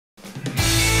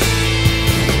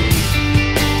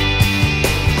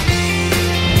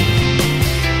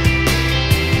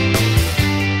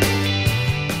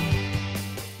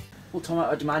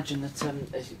I'd imagine that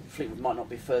Fleetwood might not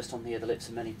be first on the lips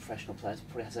of many professional players. It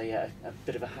probably has a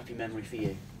bit of a happy memory for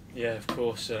you. Yeah, of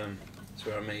course. It's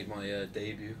where I made my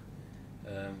debut,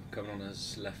 coming on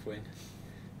as left wing.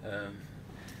 I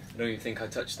don't even think I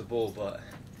touched the ball, but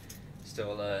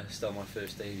still my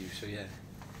first debut. So yeah,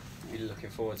 really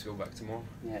looking forward to go back tomorrow.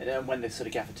 Yeah, and when the sort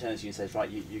of gaffer turns to you and says, right,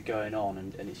 you're going on,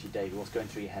 and it's your debut, what's going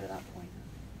through your head at that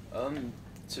point?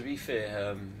 To be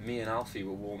fair, me and Alfie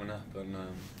were warming up,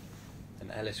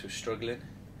 and Ellis was struggling,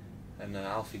 and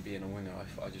Alfie being a winger,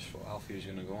 I just thought Alfie was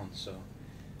going to go on. So,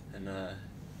 and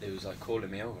they was like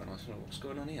calling me over, and I was like, what's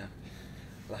going on here?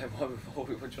 Like, what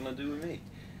do you want to do with me?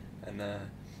 And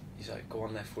he's like, go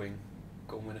on left wing,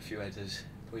 go and win a few headers,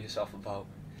 put yourself about.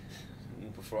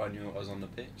 And before I knew I was on the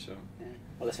pitch. So. Yeah.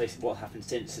 Well, let's face it, what happened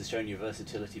since has shown you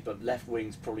versatility, but left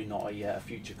wing's probably not a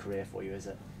future career for you, is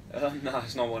it? No,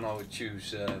 it's not one I would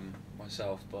choose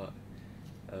myself, but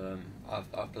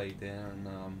I've played there, and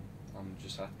I'm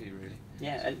just happy, really.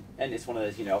 Yeah, and it's one of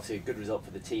those, obviously a good result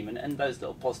for the team, and those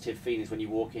little positive feelings when you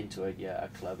walk into a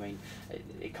club. I mean,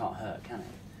 it can't hurt, can it?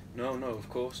 No, of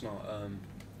course not.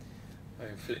 I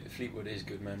mean, Fleetwood is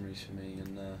good memories for me,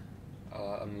 and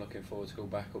I'm looking forward to go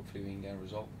back. Hopefully, we can get a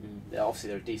result. Yeah, obviously,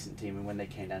 they're a decent team, and when they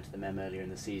came down to the Mem earlier in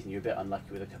the season, you're a bit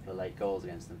unlucky with a couple of late goals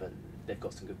against them, but they've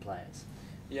got some good players.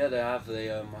 Yeah, they have.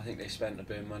 I think they spent a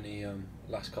bit of money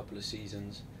last couple of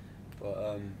seasons,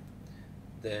 but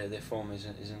their form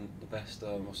isn't the best.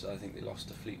 I think they lost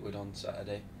to Fleetwood on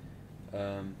Saturday,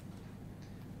 and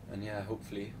yeah,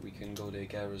 hopefully we can go there and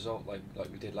get a result like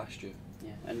we did last year.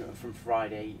 Yeah, and from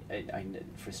Friday,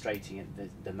 frustrating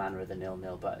the manner of the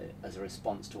 0-0, but as a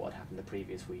response to what happened the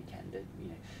previous weekend,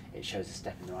 it shows a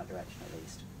step in the right direction at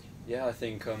least. Yeah, I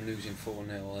think losing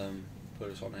 4-0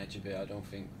 put us on edge a bit. I don't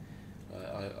think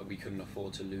we couldn't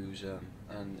afford to lose,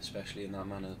 and especially in that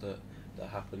manner that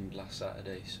happened last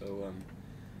Saturday. So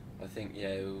I think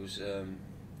it was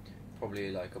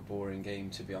probably like a boring game,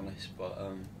 to be honest, but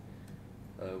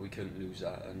we couldn't lose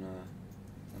that, and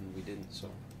we didn't. So.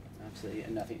 Absolutely,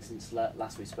 and I think since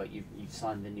last we spoke, you've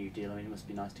signed the new deal. I mean, it must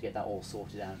be nice to get that all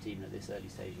sorted out, even at this early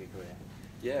stage of your career.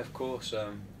 Yeah, of course.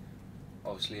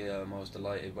 Obviously, I was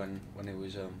delighted when it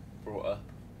was brought up,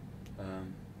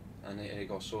 and it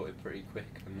got sorted pretty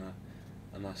quick,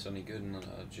 and that's only good. And I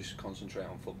just concentrate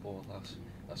on football.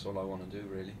 That's all I want to do,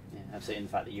 really. Yeah, absolutely. And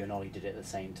the fact that you and Ollie did it at the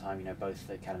same time, both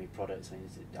academy products, I mean,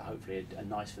 is hopefully a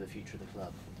nice for the future of the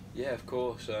club. Yeah, of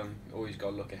course. Always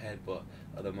got to look ahead, but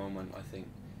at the moment, I think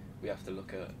we have to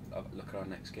look at our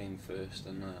next game first,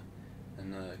 and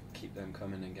keep them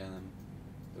coming and get them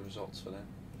the results for them.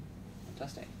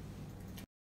 Fantastic.